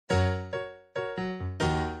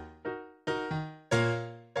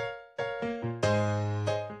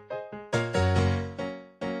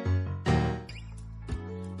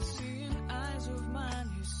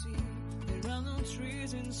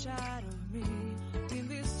trees inside of me. In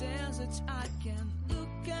this desert I can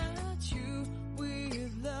look at you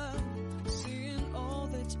with love, seeing all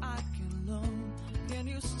that I can learn. Can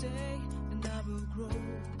you stay and I will grow?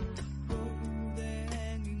 The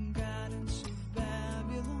hanging gardens of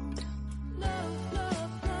Babylon. Love,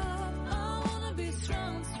 love, love, I wanna be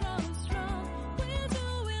strong, strong, strong. We're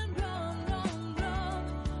doing wrong, wrong, wrong,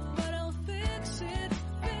 but I'll fix it,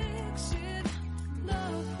 fix it.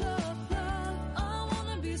 Love, love, love, I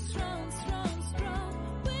wanna be strong, strong, strong.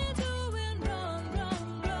 We're doing wrong,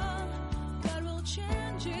 wrong, wrong, but we'll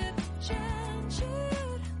change it, change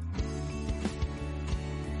it.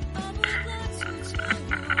 I would like to tell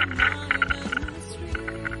you my mystery.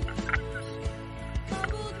 I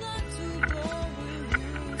would like to go with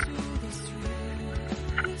you to the street.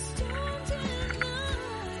 Please don't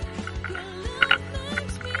deny your love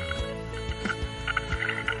makes me feel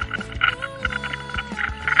alive.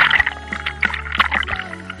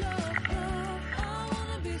 Love, love, love, I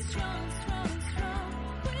wanna be strong, strong, strong.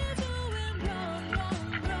 We're doing wrong, wrong,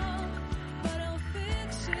 wrong, but I'll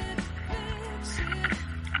fix it, fix it.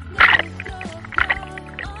 Love, love, love,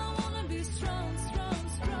 I wanna be strong, strong,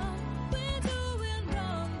 strong. We're doing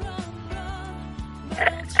wrong, wrong, wrong, but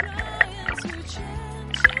I'm trying to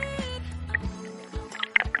change it.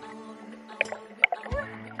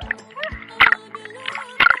 I wanna be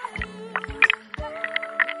loved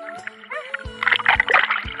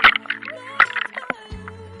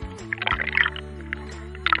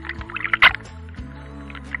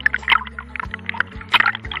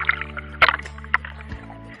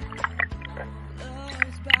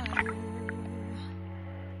by you.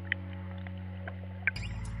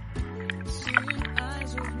 Seeing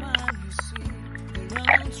eyes of mine, you see, there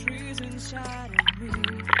are no trees inside of me.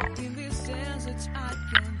 In this desert, I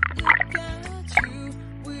can look at you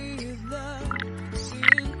with love,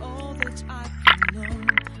 seeing all that I can learn.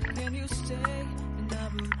 Can you stay and I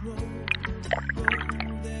will grow?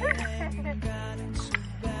 The hanging gardens of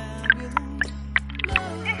Babylon.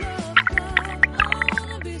 Love, love, love, I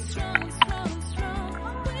wanna be strong, strong, strong.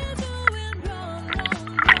 We're doing wrong, wrong,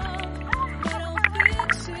 wrong, but I'll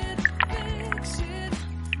fix it, fix it.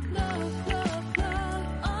 Love, love, love,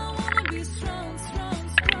 I wanna be strong, strong,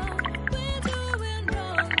 strong. We're doing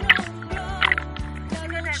wrong, wrong, wrong, but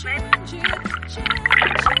we'll change it,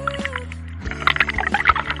 change it.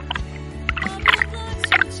 I would like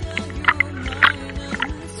to tell you my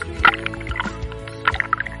mystery.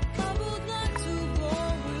 I would like to go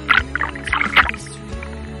with you to the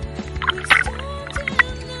street. Please don't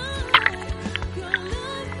deny your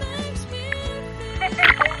love makes me feel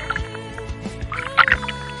alive.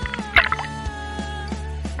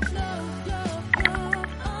 Love, love, love,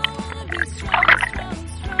 I wanna be strong, strong,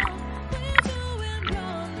 strong. We're doing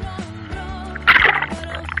wrong, wrong, wrong, but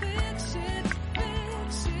I'll fix it,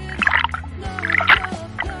 fix it. Love,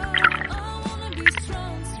 love, love, I wanna be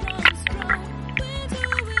strong, strong, strong. We're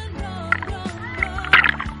doing wrong, wrong, wrong,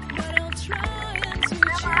 but I'll try to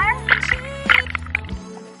change it.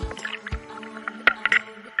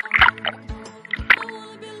 I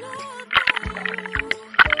wanna be loved by you.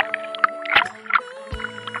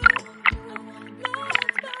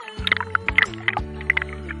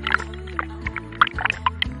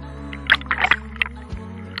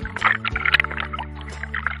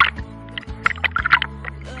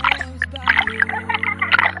 Loved by you.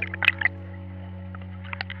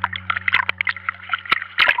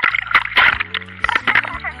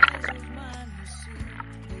 Eyes of mine, you see,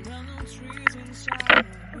 there are no trees inside of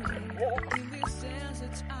me. In this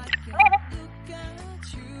desert, I can look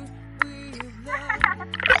at you with love,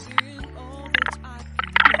 seeing all that I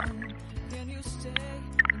can learn. Can you stay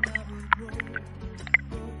and I will grow?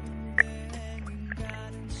 The hanging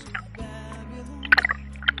gardens of Babylon.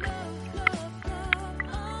 Love, love, love,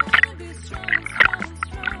 I wanna be strong, strong,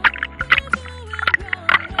 strong. We're doing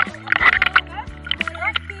wrong, wrong, wrong, but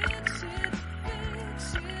I'll fix it, fix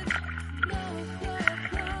it. Love, love,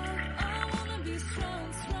 love, I wanna be strong,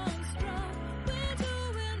 strong, strong. We're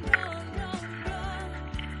doing wrong, wrong, wrong,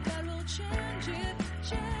 but we'll change it,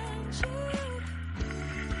 change it.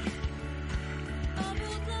 I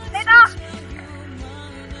would like to tell you my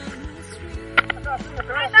mystery. I would like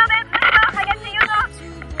to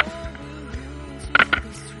go with you to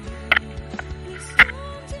the street.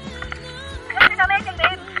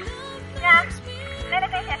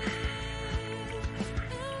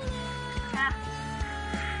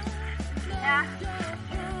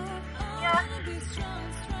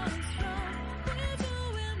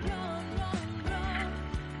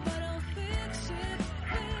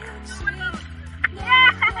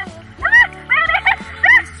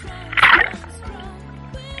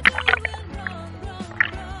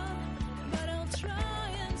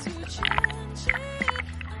 change it.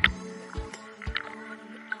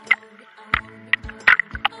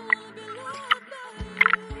 I wanna be loved by you.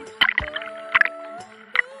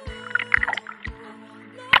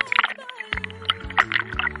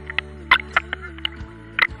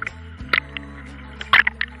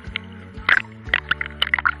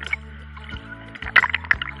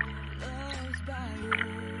 Loved by you.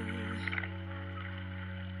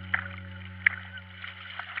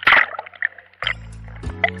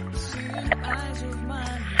 Seeing eyes of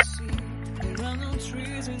mine, you see, there are no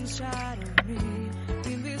trees inside of me.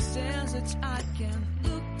 In this desert, I can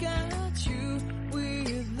look at you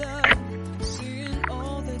with love. Seeing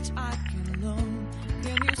all that I can learn.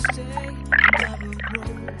 Can you stay? I will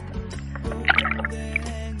grow. Over the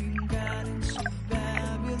hanging gardens of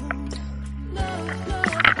Babylon. Love,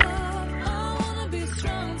 love, love. I wanna be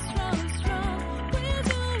strong, strong, strong. We're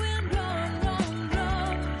doing wrong, wrong,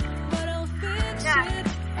 wrong. But I'll fix it,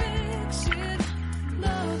 fix it.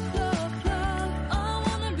 Love, love, love. I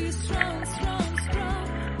wanna be strong, strong, strong.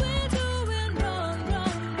 We're doing wrong,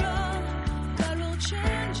 wrong, wrong. But we'll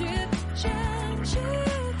change it, change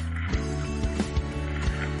it.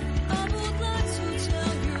 I would like to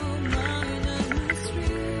tell you my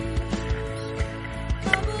mysteries.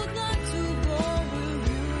 I would like to go with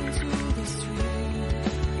you to the street.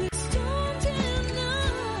 Please don't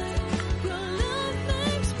deny your love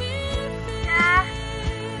makes me feel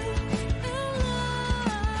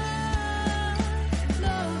alive.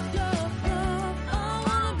 Love, love, love. I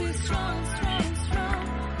wanna be strong, strong, strong.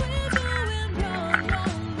 We're doing wrong,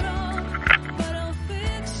 wrong, wrong. But I'll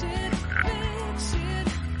fix it, fix it.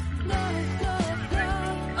 Love, love,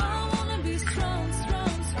 love. I wanna be strong,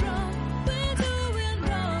 strong, strong. We're doing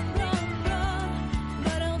wrong, wrong, wrong.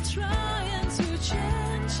 But I'll try and to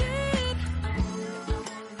change it.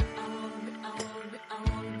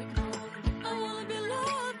 I wanna be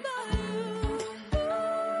loved by you.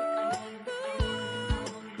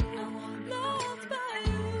 Loved by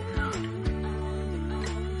you.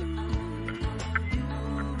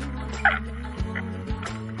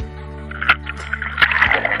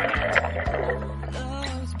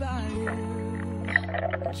 Loved by you.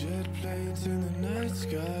 Jet planes in the night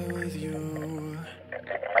sky with you.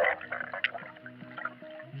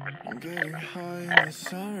 I'm getting high in the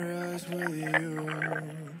sunrise with you.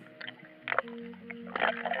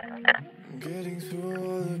 I'm getting through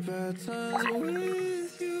all the bad times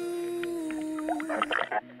with you.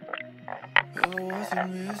 I wasn't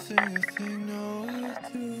missing a thing, no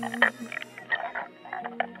two.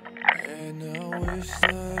 And I wish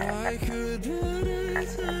that I could put it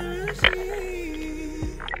time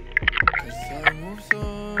machine. 'Cause time moves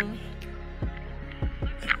on,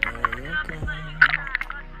 and now you're gone.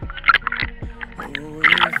 Oh,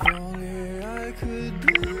 if only I could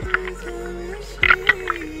put it time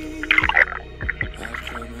machine. I'd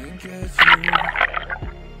come and get you.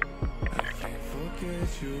 I can't forget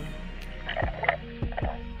you.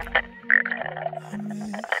 I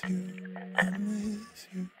miss you, I miss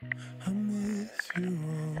you, I miss you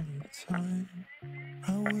all the time. I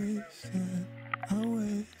wish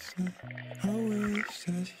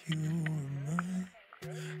that you were mine.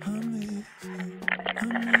 I miss you, I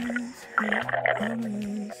miss you, I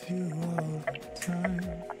miss you all the time.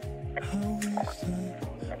 I wish that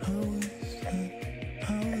you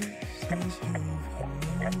were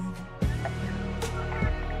mine.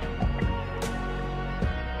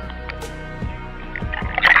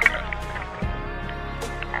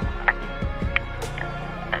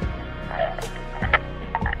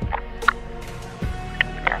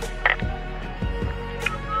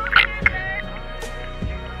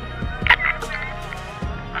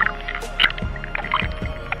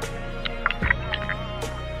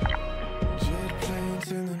 Jet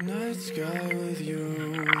planes in the night sky with you.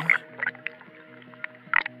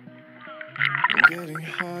 I'm getting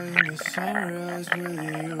high in the sunrise with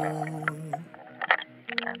you.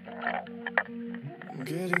 I'm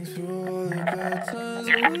getting through all the bad times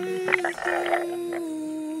with you.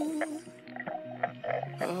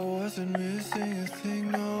 I wasn't missing a thing,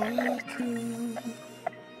 no two.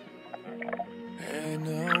 And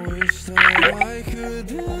I wish that I could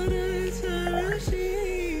put it time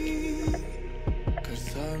machine. 'Cause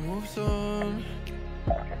time moves on,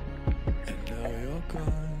 and now you're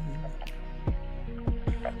gone.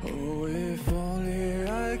 Oh, if only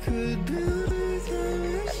I could build a time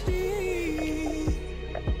machine.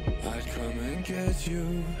 I'd come and get you.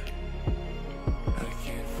 I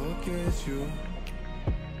can't forget you.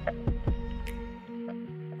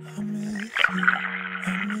 I miss you,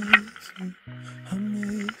 I miss you, I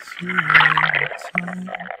miss you all the time.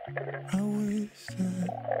 I wish that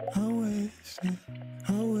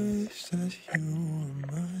wish that you were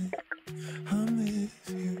mine. I miss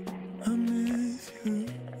you, I miss you,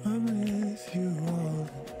 I miss you all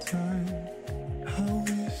the time. I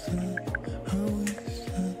wish that, I wish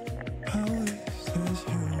that, I wish that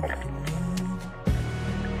you were mine.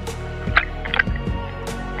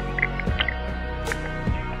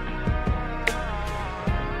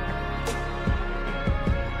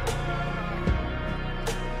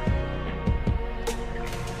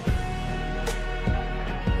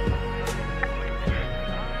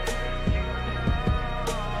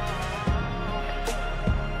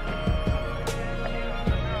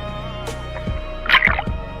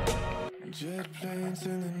 Jet planes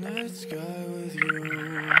in the night sky with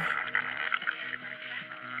you.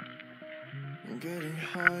 I'm getting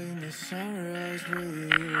high in the sunrise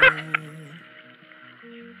with you.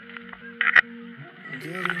 I'm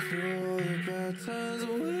getting through all the bad times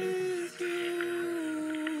with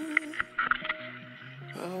you.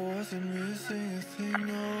 I wasn't missing a thing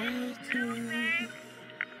or two.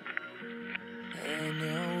 And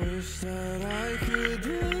I wish that I could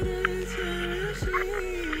do this machine.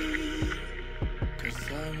 'Cause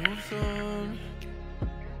time moves on,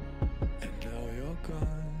 and now you're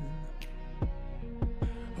gone.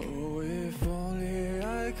 Oh, if only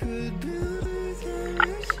I could build a time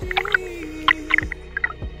machine,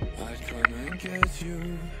 I'd come and get you.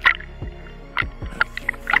 I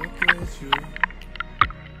can't forget you.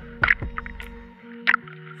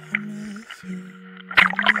 I miss you, I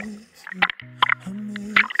miss you, I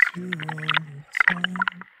miss you all the time.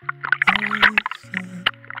 I wish that,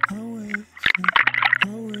 I wish that, I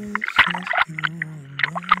wish that you were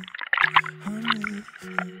mine. I miss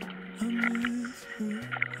you, I miss you,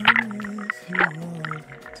 I miss you all the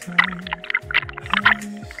time. I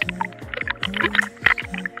wish that, I wish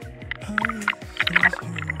that, I wish that you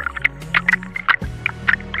were mine.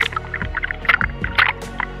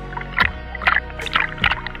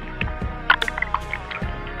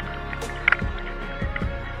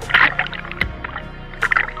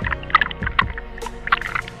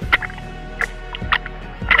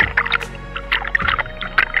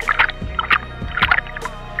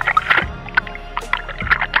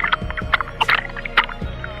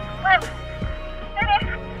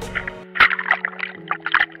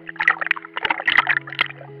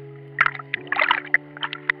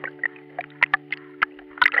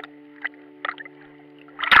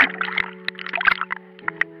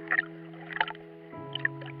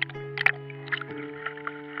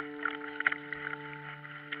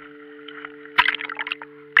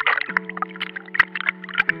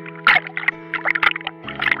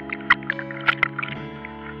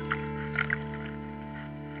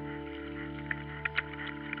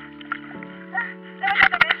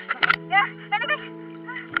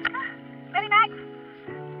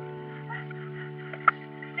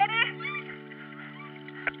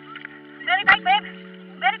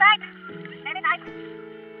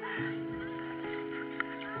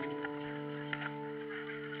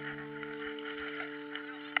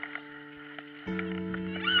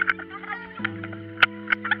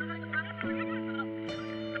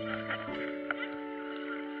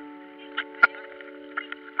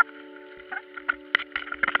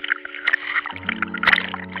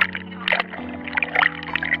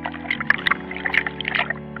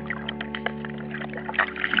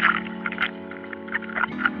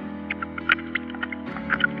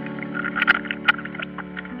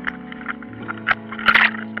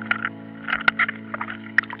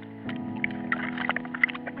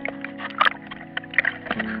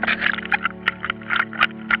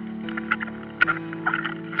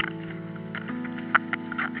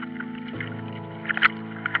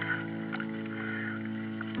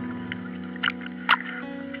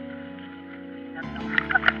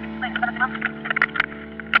 Thank you.